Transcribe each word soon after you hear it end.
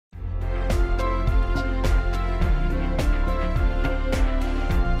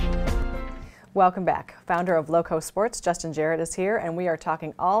Welcome back. Founder of Loco Sports, Justin Jarrett, is here, and we are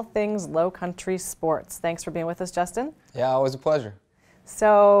talking all things low country sports. Thanks for being with us, Justin. Yeah, always a pleasure.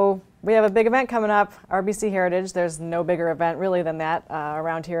 So we have a big event coming up, RBC Heritage. There's no bigger event really than that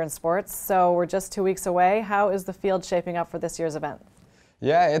around here in sports. So we're just 2 weeks away. How is the field shaping up for this year's event?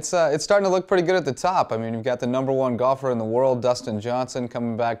 Yeah, it's starting to look pretty good at the top. I mean, you've got the #1 golfer in the world, Dustin Johnson,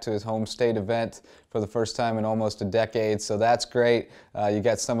 coming back to his home state event for the first time in almost a decade, so that's great. You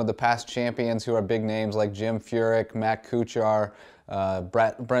got some of the past champions who are big names like Jim Furyk, Matt Kuchar,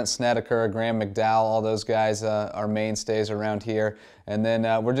 Brent Snedeker, Graham McDowell, all those guys are mainstays around here. And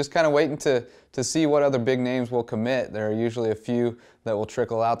then we're just kind of waiting to see what other big names will commit. There are usually a few that will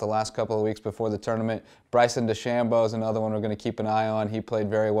trickle out the last couple of weeks before the tournament. Bryson DeChambeau is another one we're going to keep an eye on. He played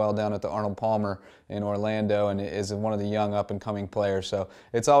very well down at the Arnold Palmer in Orlando and is one of the young up-and-coming players. So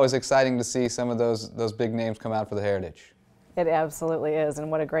it's always exciting to see some of those big names come out for the Heritage. It absolutely is,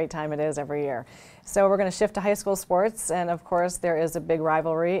 and what a great time it is every year. So we're going to shift to high school sports, and of course there is a big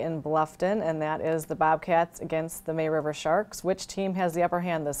rivalry in Bluffton, and that is the Bobcats against the May River Sharks. Which team has the upper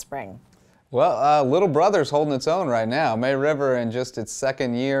hand this spring? Well, Little Brother's holding its own right now. May River in just its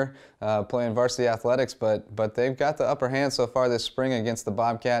second year playing varsity athletics, but they've got the upper hand so far this spring against the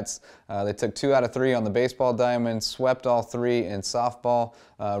Bobcats. They took 2 out of 3 on the baseball diamond, swept all 3 in softball.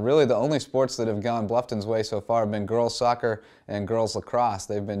 Really the only sports that have gone Bluffton's way so far have been girls soccer and girls lacrosse.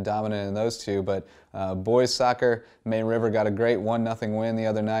 They've been dominant in those two, but boys soccer, May River got a great 1-0 win the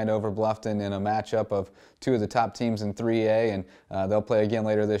other night over Bluffton in a matchup of 2 of the top teams in 3A, and they'll play again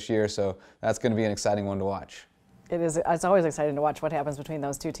later this year, so that's going to be an exciting one to watch. It's always exciting to watch what happens between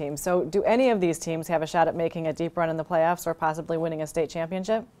those two teams. So do any of these teams have a shot at making a deep run in the playoffs or possibly winning a state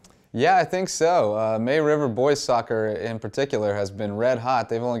championship? Yeah, I think so. May River boys soccer in particular has been red hot.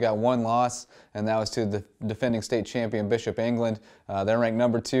 They've only got 1 loss, and that was to the defending state champion Bishop England. They're ranked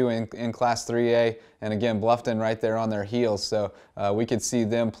 #2 in Class 3A, and again, Bluffton right there on their heels. So we could see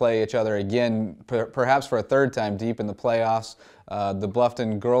them play each other again, perhaps for a third time deep in the playoffs. The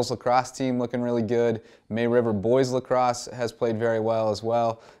Bluffton girls lacrosse team looking really good. May River boys lacrosse has played very well as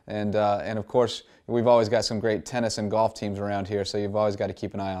well, and of course we've always got some great tennis and golf teams around here, so you've always got to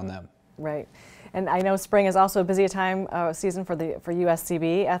keep an eye on them. Right. And I know spring is also a busy season for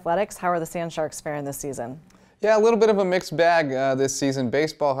USCB athletics. How are the Sand Sharks faring this season? Yeah, a little bit of a mixed bag this season.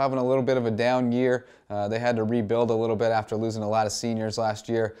 Baseball having a little bit of a down year. They had to rebuild a little bit after losing a lot of seniors last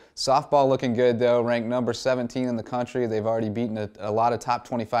year. Softball looking good though, ranked #17 in the country. They've already beaten a lot of top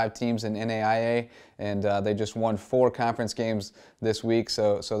 25 teams in NAIA, and they just won 4 conference games this week,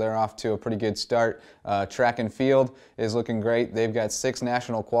 so they're off to a pretty good start. Track and field is looking great. They've got 6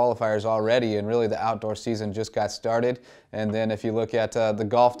 national qualifiers already, and really the outdoor season just got started. And then if you look at the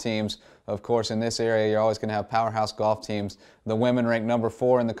golf teams, of course, in this area, you're always going to have powerhouse golf teams. The women ranked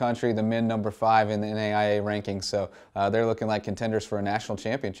 #4 in the country, the men #5 in the NAIA rankings. So they're looking like contenders for a national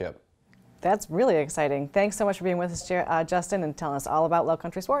championship. That's really exciting. Thanks so much for being with us, Justin, and telling us all about low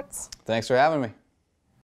country sports. Thanks for having me.